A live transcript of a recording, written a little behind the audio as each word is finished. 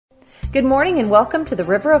Good morning and welcome to the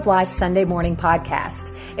River of Life Sunday Morning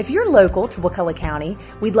Podcast. If you're local to Wakulla County,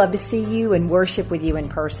 we'd love to see you and worship with you in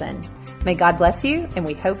person. May God bless you, and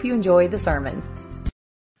we hope you enjoy the sermon.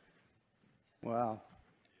 Wow.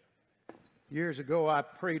 Years ago, I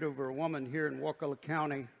prayed over a woman here in Wakulla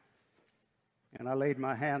County, and I laid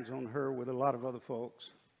my hands on her with a lot of other folks.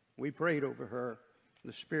 We prayed over her.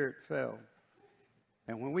 The Spirit fell.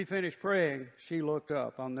 And when we finished praying, she looked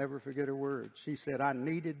up. I'll never forget her words. She said, "I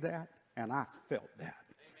needed that, and I felt that."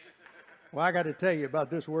 Well, I got to tell you about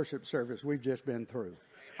this worship service we've just been through.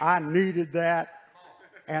 I needed that,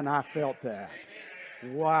 and I felt that.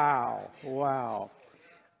 Wow, wow.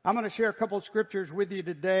 I'm going to share a couple of scriptures with you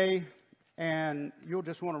today, and you'll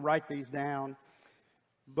just want to write these down.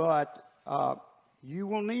 But you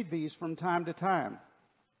will need these from time to time,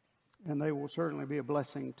 and they will certainly be a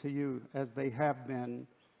blessing to you as they have been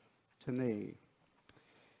to me.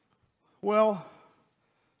 Well,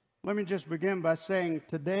 let me just begin by saying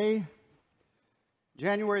today,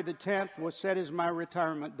 January the 10th, was set as my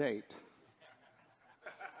retirement date.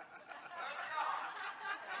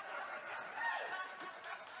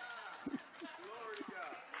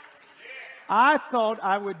 I thought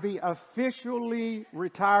I would be officially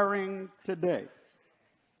retiring today.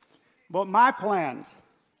 But my plans,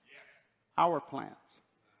 our plans,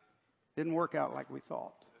 didn't work out like we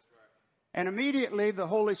thought. And immediately the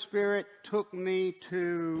Holy Spirit took me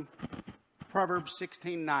to Proverbs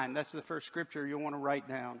 16:9. That's the first scripture you'll want to write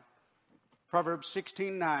down. Proverbs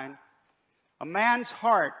 16:9. A man's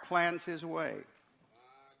heart plans his way,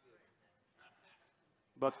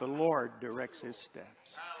 but the Lord directs his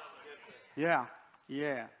steps. Yeah.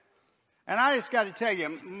 And I just got to tell you,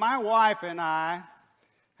 my wife and I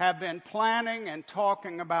have been planning and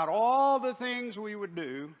talking about all the things we would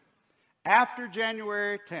do after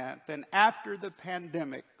January 10th and after the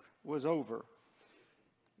pandemic was over.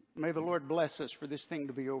 May the Lord bless us for this thing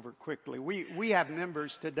to be over quickly. We have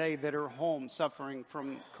members today that are home suffering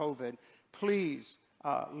from COVID. Please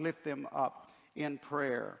lift them up in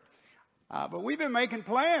prayer. But we've been making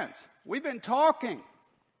plans. We've been talking.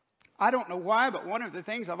 I don't know why, but one of the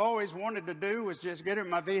things I've always wanted to do was just get in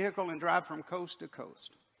my vehicle and drive from coast to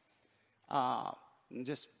coast. And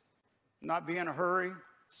just not be in a hurry,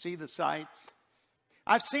 see the sights.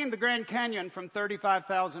 I've seen the Grand Canyon from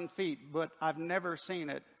 35,000 feet, but I've never seen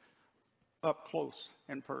it up close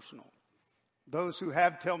and personal. Those who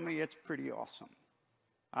have tell me it's pretty awesome.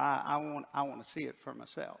 I want to see it for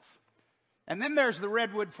myself. And then there's the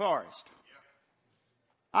Redwood Forest.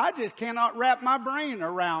 I just cannot wrap my brain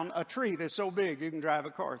around a tree that's so big you can drive a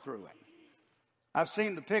car through it. I've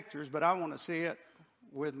seen the pictures, but I want to see it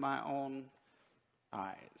with my own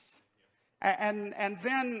eyes. And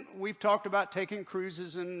then we've talked about taking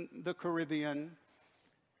cruises in the Caribbean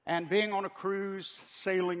and being on a cruise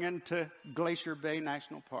sailing into Glacier Bay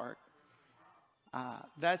National Park.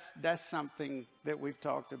 That's something that we've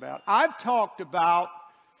talked about. I've talked about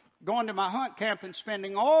going to my hunt camp and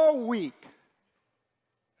spending all week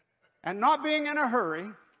and not being in a hurry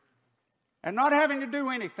and not having to do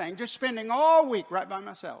anything, just spending all week right by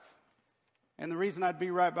myself. And the reason I'd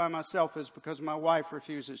be right by myself is because my wife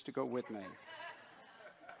refuses to go with me.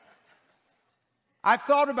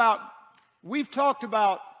 We've talked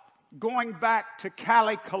about going back to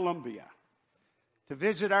Cali, Colombia to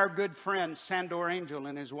visit our good friend Sandor Angel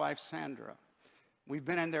and his wife Sandra. We've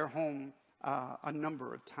been in their home a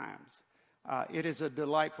number of times. It is a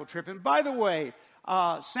delightful trip. And by the way,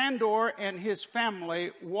 Sandor and his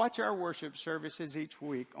family watch our worship services each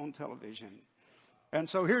week on television. And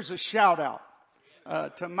so here's a shout out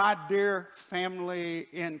to my dear family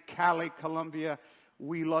in Cali, Colombia.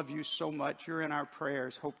 We love you so much. You're in our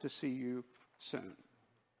prayers. Hope to see you soon.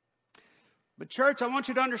 But church, I want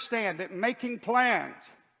you to understand that making plans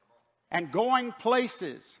and going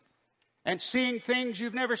places and seeing things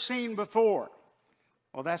you've never seen before,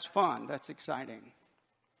 well, that's fun. That's exciting.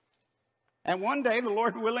 And one day, the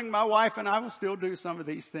Lord willing, my wife and I will still do some of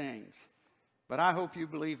these things. But I hope you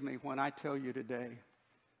believe me when I tell you today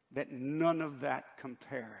that none of that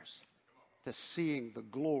compares to seeing the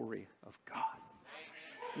glory of God.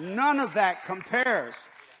 None of that compares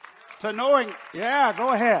to knowing, yeah, go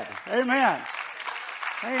ahead. Amen.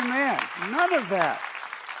 Amen. None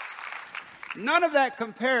of that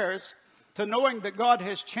compares to knowing that God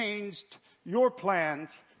has changed your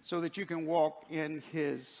plans so that you can walk in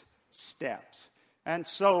His steps. And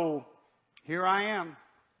so, here I am.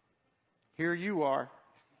 Here you are.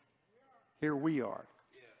 Here we are.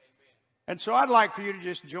 And so I'd like for you to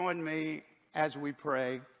just join me as we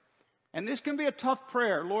pray. And this can be a tough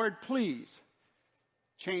prayer. Lord, please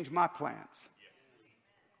change my plans.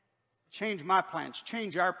 Change my plans.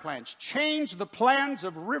 Change our plans. Change the plans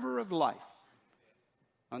of River of Life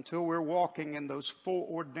until we're walking in those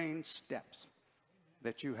foreordained steps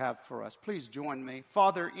that you have for us. Please join me.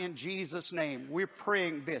 Father, in Jesus' name, we're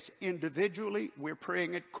praying this individually. We're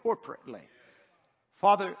praying it corporately.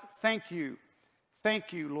 Father, thank you.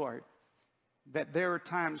 Thank you, Lord, that there are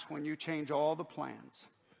times when you change all the plans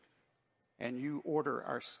and you order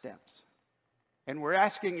our steps. And we're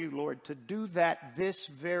asking you, Lord, to do that this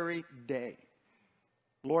very day.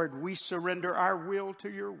 Lord, we surrender our will to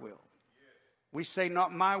your will. We say,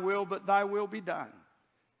 not my will, but thy will be done.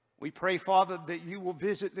 We pray, Father, that you will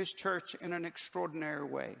visit this church in an extraordinary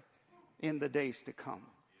way in the days to come.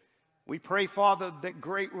 We pray, Father, that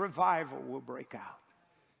great revival will break out.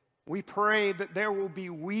 We pray that there will be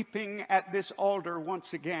weeping at this altar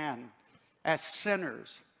once again as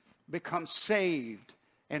sinners become saved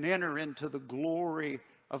and enter into the glory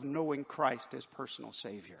of knowing Christ as personal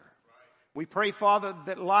Savior. We pray, Father,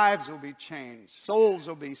 that lives will be changed, souls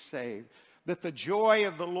will be saved, that the joy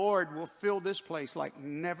of the Lord will fill this place like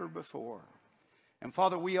never before. And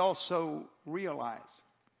Father, we also realize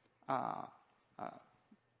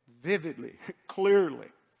vividly, clearly,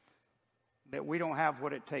 that we don't have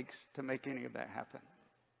what it takes to make any of that happen.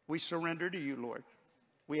 We surrender to you, Lord.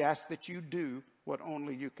 We ask that you do what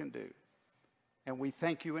only you can do. And we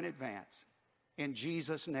thank you in advance. In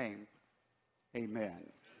Jesus' name, amen.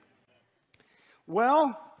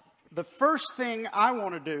 Well, the first thing I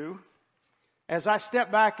want to do as I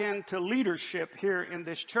step back into leadership here in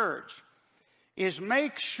this church is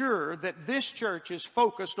make sure that this church is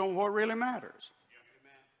focused on what really matters.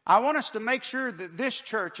 I want us to make sure that this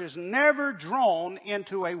church is never drawn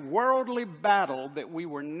into a worldly battle that we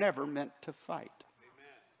were never meant to fight.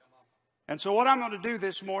 And so what I'm going to do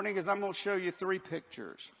this morning is I'm going to show you 3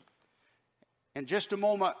 pictures. In just a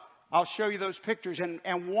moment, I'll show you those pictures.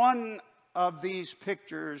 And one of these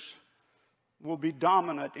pictures will be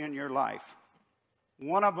dominant in your life.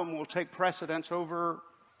 One of them will take precedence over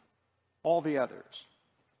all the others.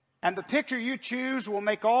 And the picture you choose will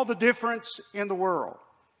make all the difference in the world.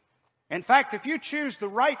 In fact, if you choose the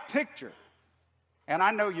right picture, and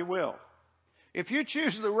I know you will, if you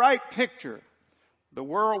choose the right picture, the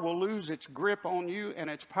world will lose its grip on you and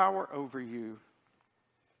its power over you.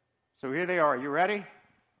 So here they are. You ready?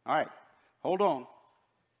 All right. Hold on.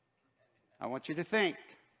 I want you to think.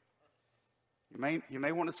 You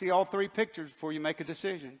may want to see all 3 pictures before you make a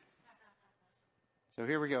decision. So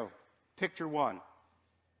here we go. Picture 1.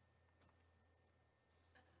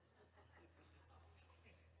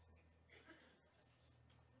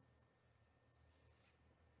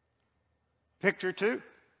 Picture 2.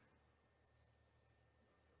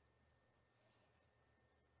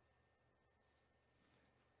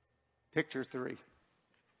 Picture 3.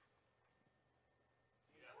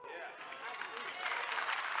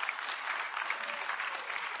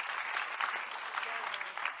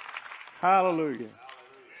 Hallelujah.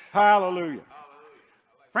 Hallelujah.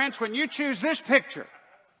 Friends, when you choose this picture,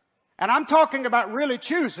 and I'm talking about really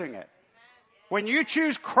choosing it, when you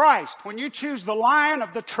choose Christ, when you choose the Lion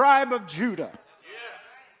of the tribe of Judah,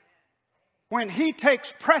 when he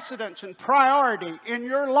takes precedence and priority in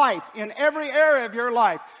your life, in every area of your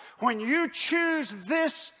life, when you choose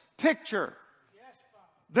this picture,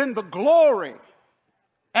 then the glory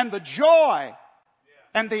and the joy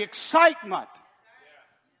and the excitement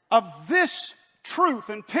of this truth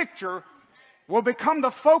and picture will become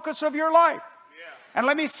the focus of your life. And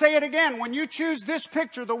let me say it again. When you choose this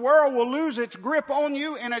picture, the world will lose its grip on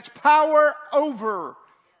you and its power over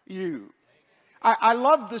you. I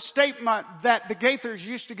love the statement that the Gaithers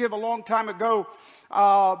used to give a long time ago.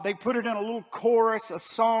 They put it in a little chorus, a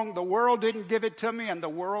song. The world didn't give it to me and the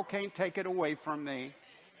world can't take it away from me.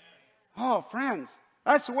 Oh, friends,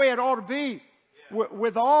 that's the way it ought to be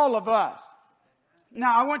with all of us.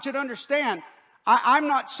 Now, I want you to understand, I'm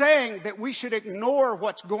not saying that we should ignore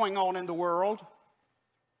what's going on in the world.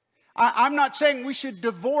 I'm not saying we should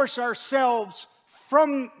divorce ourselves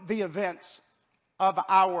from the events of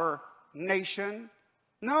our nation.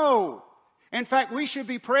 No. In fact, we should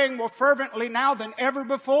be praying more fervently now than ever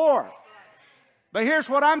before. But here's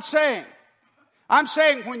what I'm saying. I'm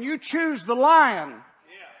saying when you choose the lion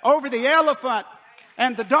over the elephant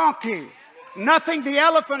and the donkey, nothing the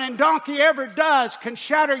elephant and donkey ever does can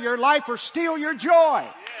shatter your life or steal your joy.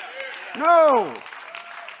 No.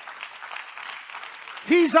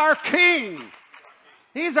 He's our King.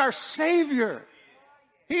 He's our Savior.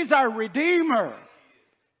 He's our Redeemer.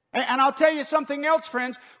 And I'll tell you something else,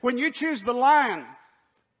 friends. When you choose the lion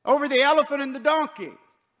over the elephant and the donkey,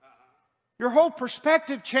 your whole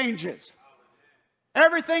perspective changes.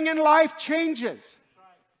 Everything in life changes.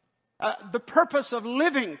 The purpose of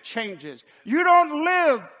living changes. You don't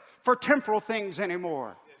live for temporal things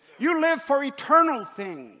anymore. You live for eternal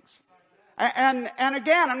things. And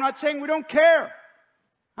again, I'm not saying we don't care.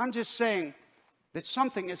 I'm just saying that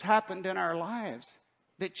something has happened in our lives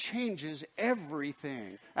that changes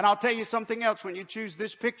everything. And I'll tell you something else. When you choose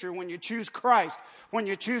this picture, when you choose Christ, when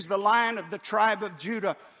you choose the Lion of the tribe of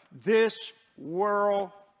Judah, this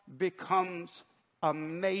world becomes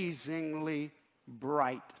amazingly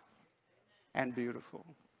bright and beautiful.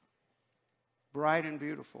 Bright and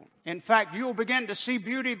beautiful. In fact, you'll begin to see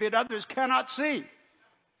beauty that others cannot see.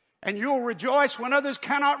 And you'll rejoice when others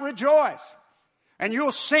cannot rejoice. And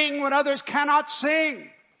you'll sing when others cannot sing.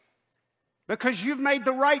 Because you've made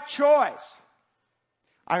the right choice.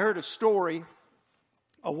 I heard a story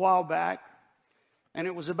a while back, and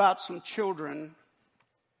it was about some children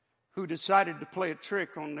who decided to play a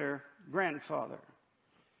trick on their grandfather.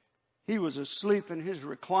 He was asleep in his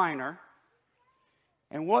recliner.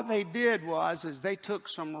 And what they did was they took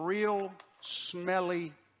some real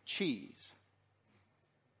smelly cheese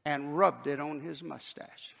and rubbed it on his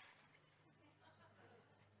mustache.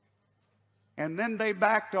 And then they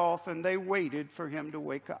backed off and they waited for him to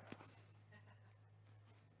wake up.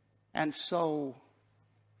 And so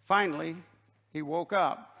finally he woke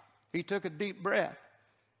up. He took a deep breath.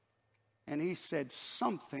 And he said,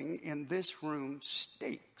 "Something in this room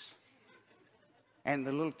stinks." And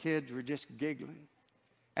the little kids were just giggling.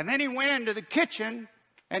 And then he went into the kitchen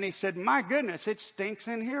and he said, "My goodness, it stinks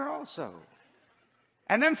in here also."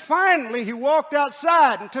 And then finally he walked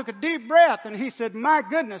outside and took a deep breath and he said, "My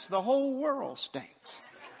goodness, the whole world stinks."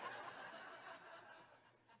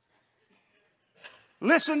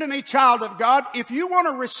 Listen to me, child of God. If you want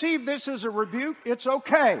to receive this as a rebuke, it's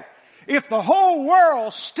okay. If the whole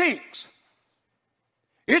world stinks,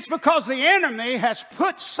 it's because the enemy has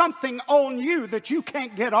put something on you that you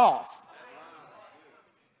can't get off.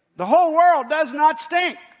 The whole world does not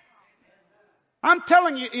stink. I'm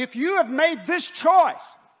telling you, if you have made this choice,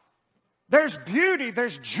 there's beauty,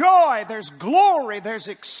 there's joy, there's glory, there's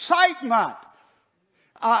excitement.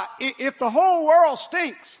 If the whole world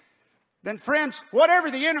stinks, then friends, whatever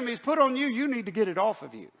the enemy's put on you, you need to get it off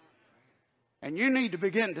of you. And you need to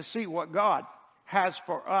begin to see what God has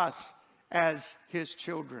for us as his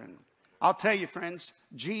children. I'll tell you, friends,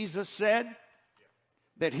 Jesus said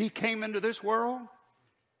that he came into this world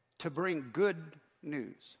to bring good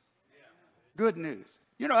news. Good news.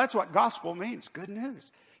 You know, that's what gospel means, good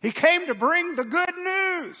news. He came to bring the good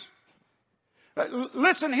news.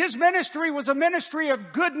 Listen, his ministry was a ministry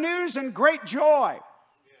of good news and great joy.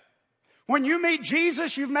 When you meet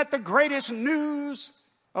Jesus, you've met the greatest news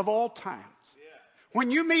of all times.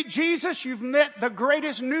 When you meet Jesus, you've met the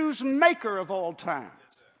greatest news maker of all times.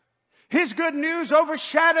 His good news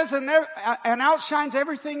overshadows and outshines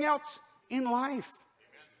everything else in life.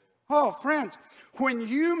 Oh, friends, when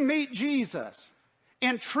you meet Jesus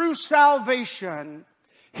in true salvation,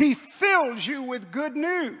 he fills you with good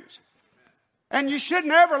news. And you should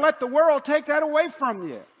never let the world take that away from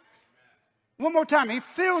you. One more time, he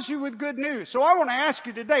fills you with good news. So I want to ask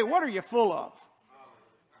you today, what are you full of?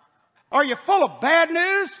 Are you full of bad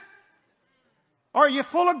news? Or are you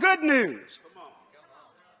full of good news?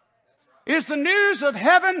 Is the news of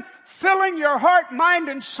heaven filling your heart, mind,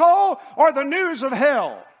 and soul, or the news of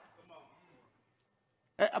hell?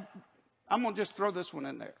 I'm going to just throw this one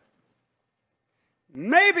in there.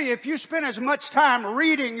 Maybe if you spent as much time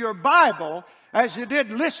reading your Bible as you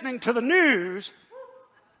did listening to the news,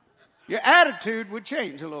 your attitude would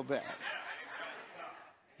change a little bit.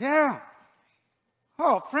 Yeah.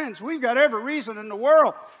 Oh, friends, we've got every reason in the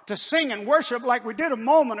world to sing and worship like we did a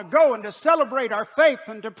moment ago, and to celebrate our faith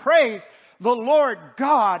and to praise the Lord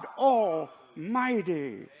God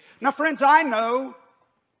Almighty. Now, friends, I know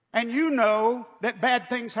and you know that bad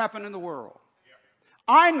things happen in the world.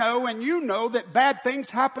 I know and you know that bad things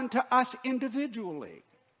happen to us individually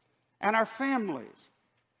and our families.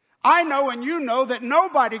 I know and you know that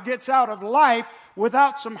nobody gets out of life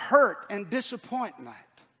without some hurt and disappointment.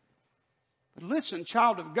 But listen,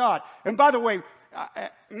 child of God, and by the way,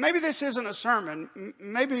 maybe this isn't a sermon.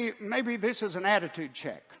 Maybe this is an attitude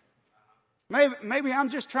check. Maybe I'm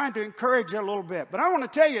just trying to encourage you a little bit. But I want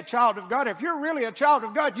to tell you, child of God, if you're really a child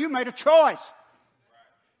of God, you made a choice.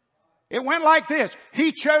 It went like this.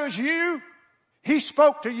 He chose you. He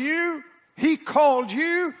spoke to you. He called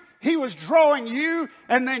you. He was drawing you.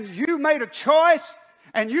 And then you made a choice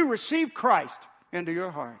and you received Christ into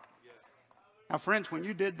your heart. Now, friends, when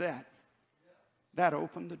you did that, that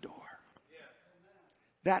opened the door.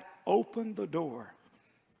 That opened the door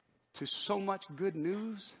to so much good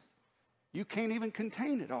news. You can't even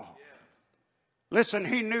contain it all. Listen,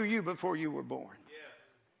 He knew you before you were born.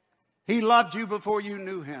 He loved you before you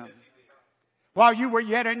knew Him. While you were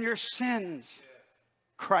yet in your sins,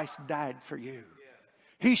 Christ died for you.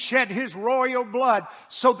 He shed His royal blood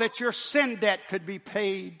so that your sin debt could be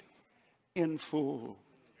paid in full.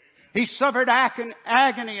 He suffered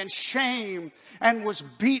agony and shame and was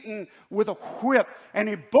beaten with a whip. And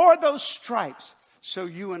He bore those stripes so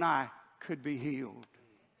you and I could be healed.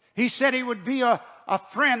 He said He would be a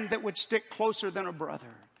friend that would stick closer than a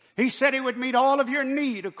brother. He said He would meet all of your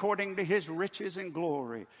need according to His riches and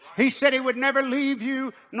glory. He said He would never leave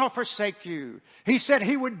you nor forsake you. He said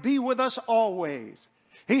He would be with us always.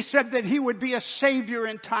 He said that He would be a Savior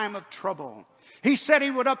in time of trouble. He said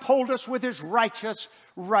He would uphold us with His righteous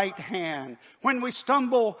right hand. When we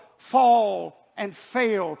stumble, fall, and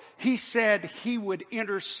fail, He said He would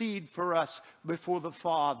intercede for us before the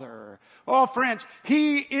Father. Oh, friends,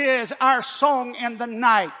 He is our song in the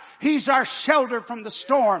night. He's our shelter from the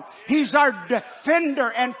storm. He's our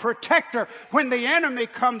defender and protector when the enemy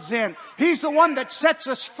comes in. He's the one that sets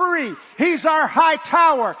us free. He's our high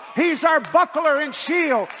tower. He's our buckler and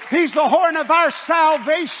shield. He's the horn of our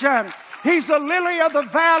salvation. He's the lily of the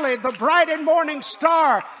valley, the bright and morning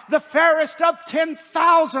star, the fairest of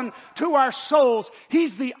 10,000 to our souls.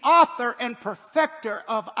 He's the author and perfecter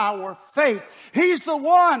of our faith. He's the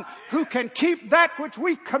one who can keep that which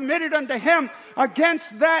we've committed unto Him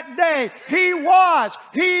against that day. He was,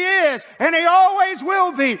 He is, and He always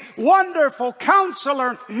will be wonderful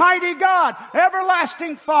Counselor, mighty God,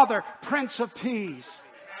 everlasting Father, Prince of Peace.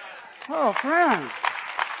 Oh, friends.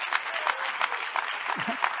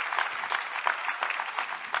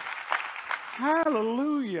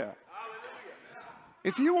 Hallelujah.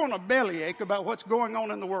 If you want a bellyache about what's going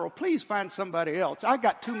on in the world, please find somebody else. I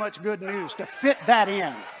got too much good news to fit that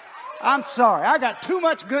in. I'm sorry. I got too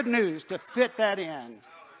much good news to fit that in.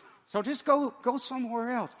 So just go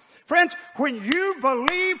somewhere else. Friends, when you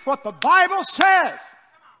believe what the Bible says,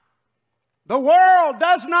 the world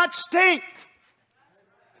does not stink.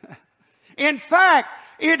 In fact,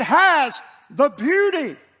 it has the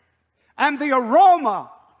beauty and the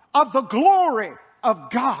aroma of the glory of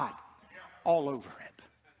God all over it.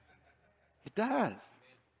 It does.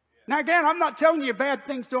 Now again, I'm not telling you bad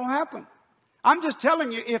things don't happen. I'm just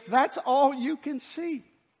telling you, if that's all you can see,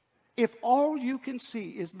 if all you can see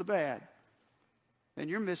is the bad, then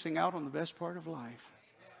you're missing out on the best part of life.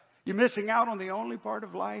 You're missing out on the only part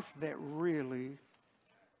of life that really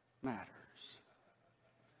matters.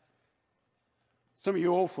 Some of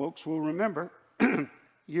you old folks will remember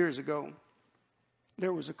years ago,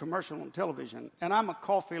 there was a commercial on television, and I'm a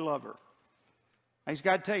coffee lover. I just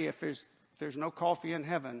got to tell you, if there's no coffee in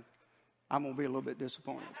heaven, I'm going to be a little bit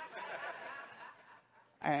disappointed.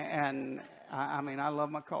 And I mean, I love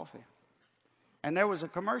my coffee. And there was a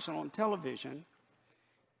commercial on television,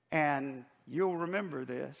 and you'll remember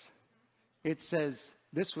this. It says,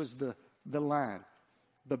 this was the line,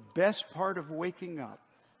 the best part of waking up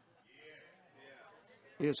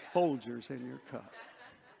is Folgers in your cup.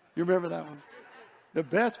 You remember that one? The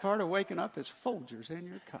best part of waking up is Folgers in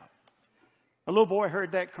your cup. A little boy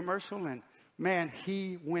heard that commercial, and man,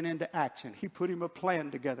 he went into action. He put him a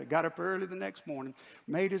plan together, got up early the next morning,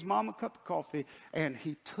 made his mom a cup of coffee, and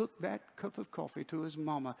he took that cup of coffee to his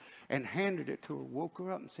mama and handed it to her, woke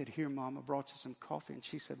her up and said, "Here, Mama, brought you some coffee." And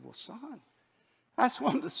she said, "Well, son, that's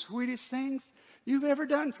one of the sweetest things you've ever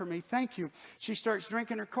done for me. Thank you." She starts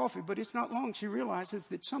drinking her coffee, but it's not long. She realizes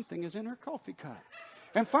that something is in her coffee cup.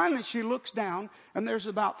 And finally, she looks down, and there's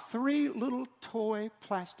about 3 little toy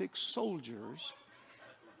plastic soldiers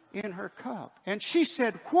in her cup. And she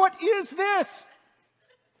said, "What is this?"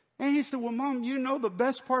 And he said, "Well, Mom, you know the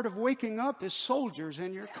best part of waking up is soldiers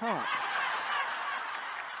in your cup."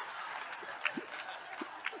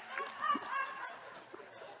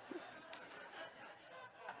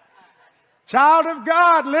 Child of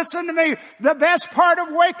God, listen to me. The best part of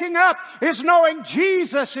waking up is knowing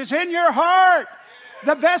Jesus is in your heart.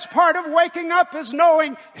 The best part of waking up is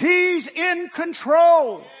knowing He's in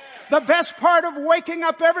control. The best part of waking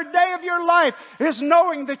up every day of your life is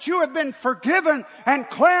knowing that you have been forgiven and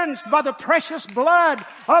cleansed by the precious blood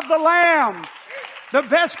of the Lamb. The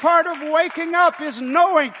best part of waking up is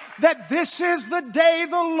knowing that this is the day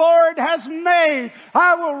the Lord has made.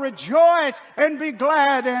 I will rejoice and be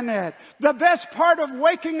glad in it. The best part of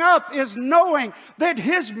waking up is knowing that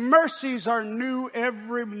His mercies are new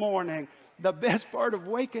every morning. The best part of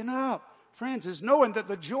waking up, friends, is knowing that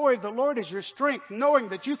the joy of the Lord is your strength, knowing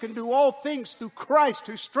that you can do all things through Christ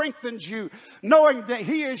who strengthens you, knowing that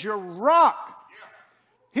He is your rock.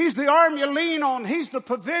 He's the arm you lean on. He's the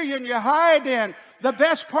pavilion you hide in. The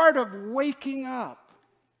best part of waking up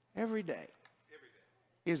every day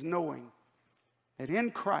is knowing that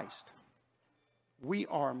in Christ we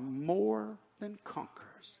are more than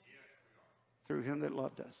conquerors through him that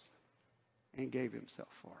loved us and gave himself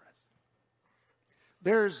for us.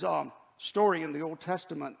 There's a story in the Old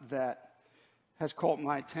Testament that has caught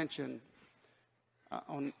my attention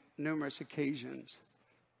on numerous occasions.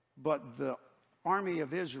 But the army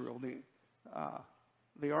of Israel,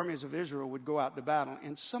 the armies of Israel would go out to battle.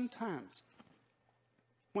 And sometimes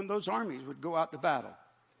when those armies would go out to battle,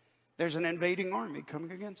 there's an invading army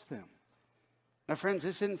coming against them. Now, friends,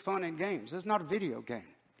 this isn't fun and games. This is not a video game.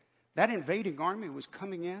 That invading army was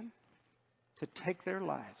coming in to take their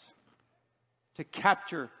lives, to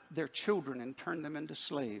capture their children and turn them into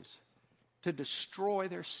slaves, to destroy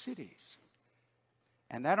their cities.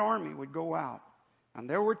 And that army would go out. And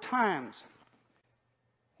there were times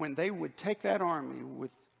when they would take that army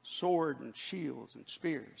with sword and shields and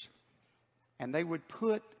spears, and they would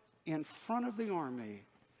put in front of the army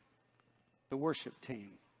the worship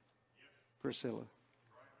team. Priscilla.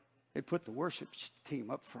 They'd put the worship team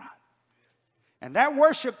up front. And that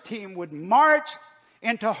worship team would march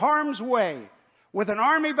into harm's way with an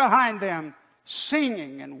army behind them,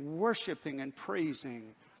 singing and worshiping and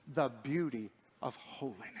praising the beauty of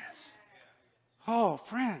holiness. Oh,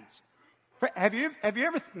 friends, have you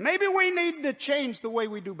ever, maybe we need to change the way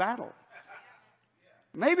we do battle.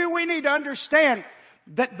 Maybe we need to understand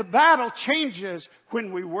that the battle changes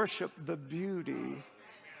when we worship the beauty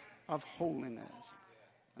of holiness.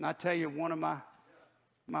 And I tell you, one of my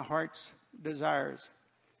heart's desires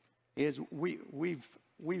is we've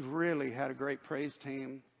really had a great praise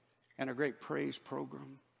team and a great praise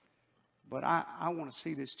program. But I want to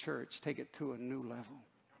see this church take it to a new level.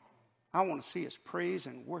 I want to see us praise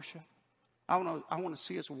and worship. I want to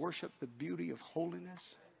see us worship the beauty of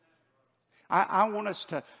holiness. I want us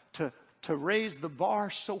to raise the bar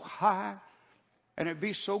so high and it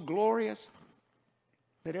be so glorious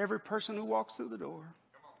that every person who walks through the door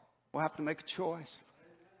will have to make a choice.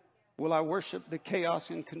 Will I worship the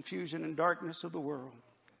chaos and confusion and darkness of the world?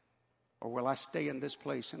 Or will I stay in this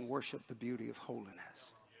place and worship the beauty of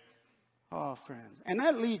holiness? Oh, friends. And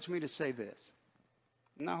that leads me to say this.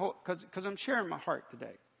 Because I'm sharing my heart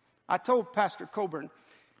today. I told Pastor Coburn,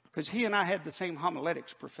 because he and I had the same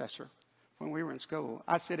homiletics professor when we were in school.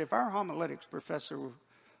 I said, if our homiletics professor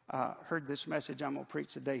heard this message I'm going to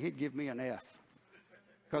preach today, he'd give me an F.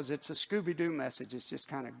 Because it's a Scooby-Doo message. It's just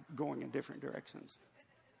kind of going in different directions.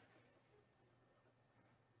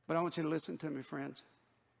 But I want you to listen to me, friends.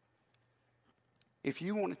 If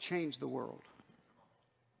you want to change the world,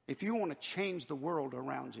 if you want to change the world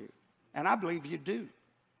around you, and I believe you do.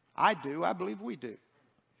 I do. I believe we do.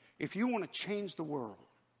 If you want to change the world,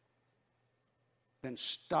 then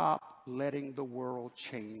stop letting the world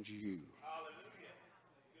change you.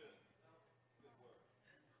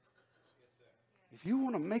 If you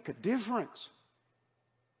want to make a difference,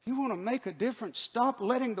 stop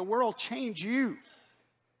letting the world change you.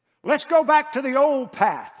 Let's go back to the old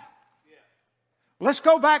path. Let's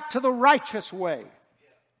go back to the righteous way.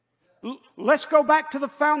 Let's go back to the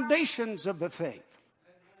foundations of the faith.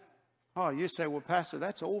 Oh, you say, well, Pastor,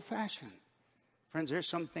 that's old-fashioned. Friends, there's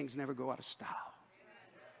some things never go out of style.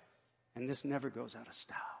 And this never goes out of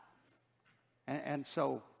style. And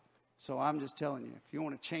so I'm just telling you, if you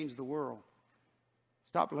want to change the world,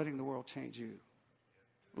 stop letting the world change you.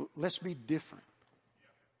 Let's be different.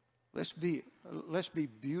 Let's be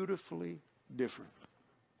beautifully different.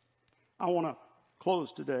 I want to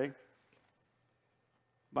close today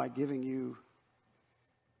by giving you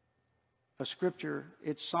a scripture.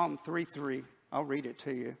 It's Psalm 3:3. I'll read it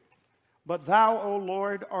to you. But thou, O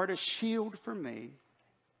Lord, art a shield for me,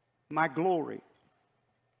 my glory,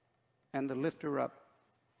 and the lifter up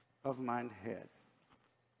of mine head.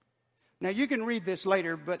 Now, you can read this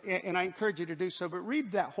later, and I encourage you to do so, but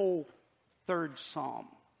read that whole third psalm.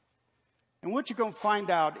 And what you're going to find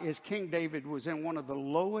out is King David was in one of the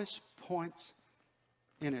lowest points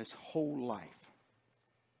in his whole life.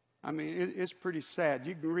 I mean, it's pretty sad.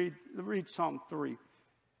 You can read Psalm 3,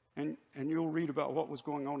 and you'll read about what was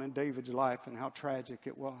going on in David's life and how tragic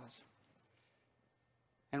it was.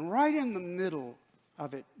 And right in the middle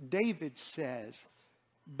of it, David says,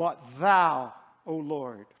 but thou, O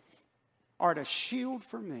Lord, art a shield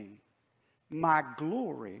for me, my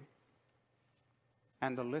glory,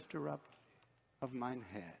 and the lifter up of mine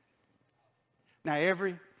head. Now,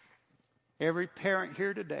 every parent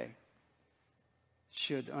here today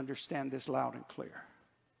should understand this loud and clear.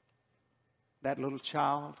 That little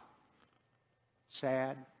child,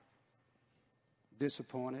 sad,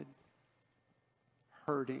 disappointed,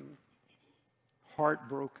 hurting,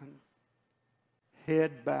 heartbroken,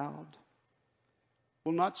 head bowed,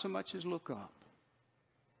 will not so much as look up.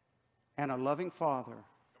 And a loving father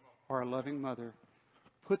or a loving mother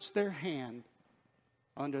puts their hand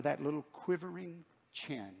under that little quivering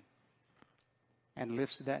chin and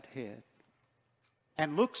lifts that head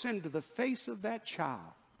and looks into the face of that child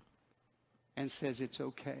and says, it's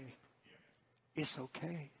okay. It's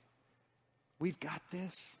okay. We've got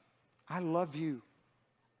this. I love you.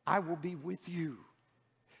 I will be with you.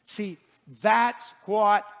 See, that's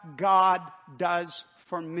what God does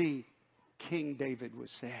for me, King David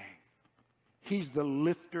was saying. He's the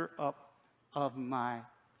lifter up of my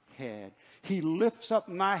head. He lifts up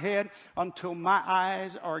my head until my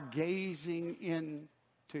eyes are gazing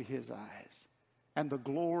into his eyes and the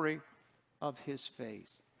glory of his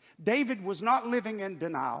face. David was not living in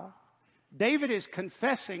denial. David is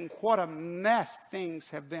confessing what a mess things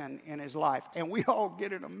have been in his life. And we all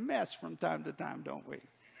get in a mess from time to time, don't we?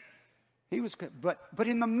 But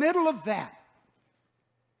in the middle of that,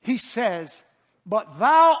 he says, but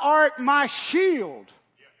thou art my shield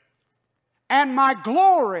and my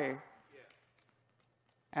glory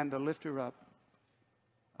and the lifter up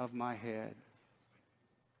of my head.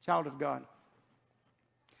 Child of God,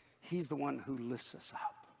 he's the one who lifts us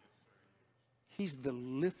up. He's the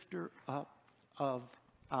lifter up of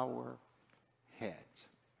our heads.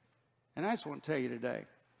 And I just want to tell you today,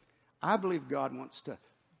 I believe God wants to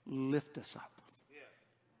lift us up.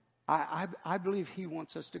 I believe he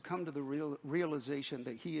wants us to come to the realization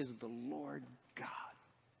that he is the Lord God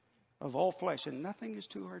of all flesh, and nothing is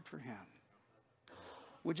too hard for him.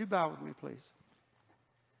 Would you bow with me, please?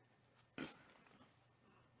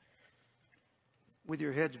 With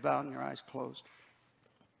your heads bowed and your eyes closed.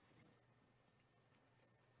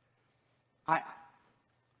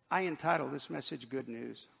 I entitle this message Good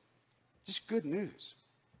News. Just good news.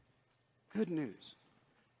 Good news.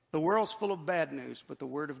 The world's full of bad news, but the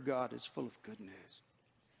Word of God is full of good news.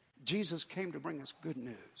 Jesus came to bring us good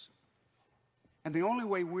news. And the only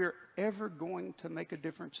way we're ever going to make a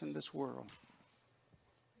difference in this world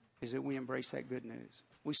is that we embrace that good news.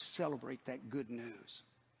 We celebrate that good news.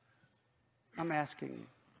 I'm asking you.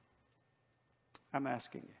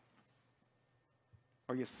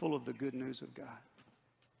 Are you full of the good news of God?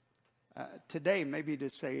 Today, maybe to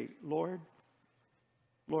say, Lord,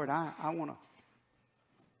 I want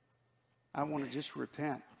to just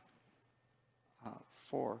repent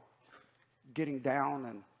for getting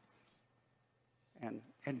down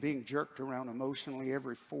and being jerked around emotionally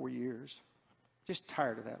every 4 years. Just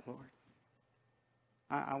tired of that, Lord.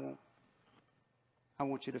 I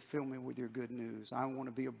want you to fill me with your good news. I want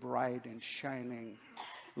to be a bright and shining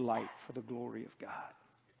light for the glory of God.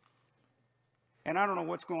 And I don't know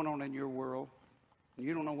what's going on in your world.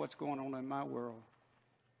 You don't know what's going on in my world.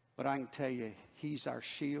 But I can tell you, he's our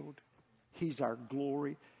shield. He's our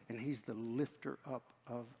glory. And he's the lifter up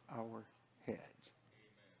of our heads.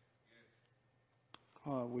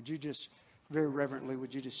 Would you just, very reverently,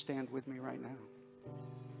 would you just stand with me right now?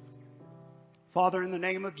 Father, in the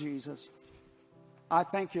name of Jesus, I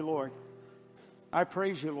thank you, Lord. I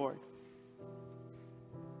praise you, Lord,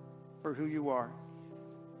 for who you are.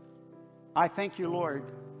 I thank you, Lord,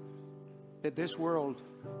 that this world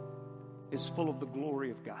is full of the glory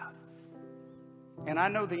of God. And I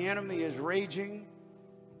know the enemy is raging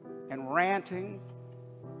and ranting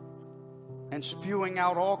and spewing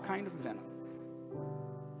out all kind of venom.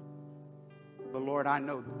 But Lord, I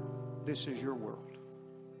know this is your world.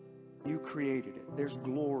 You created it. There's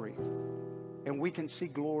glory. And we can see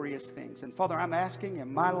glorious things. And Father, I'm asking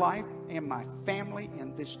in my life, in my family,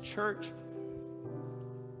 in this church,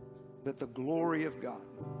 that the glory of God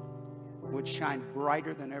would shine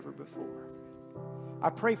brighter than ever before. I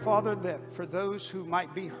pray, Father, that for those who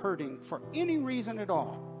might be hurting for any reason at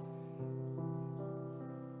all,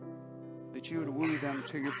 that you would woo them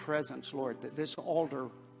to your presence, Lord, that this altar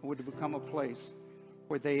would become a place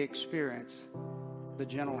where they experience the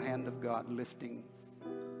gentle hand of God lifting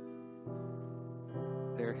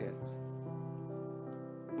their heads.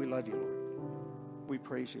 We love you, Lord. We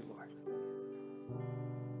praise you, Lord.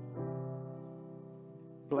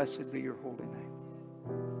 Blessed be your holy name.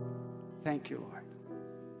 Thank you, Lord.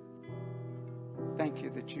 Thank you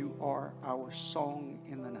that you are our song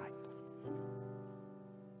in the night.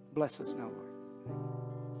 Bless us now, Lord.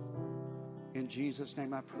 In Jesus'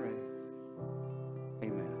 name I pray.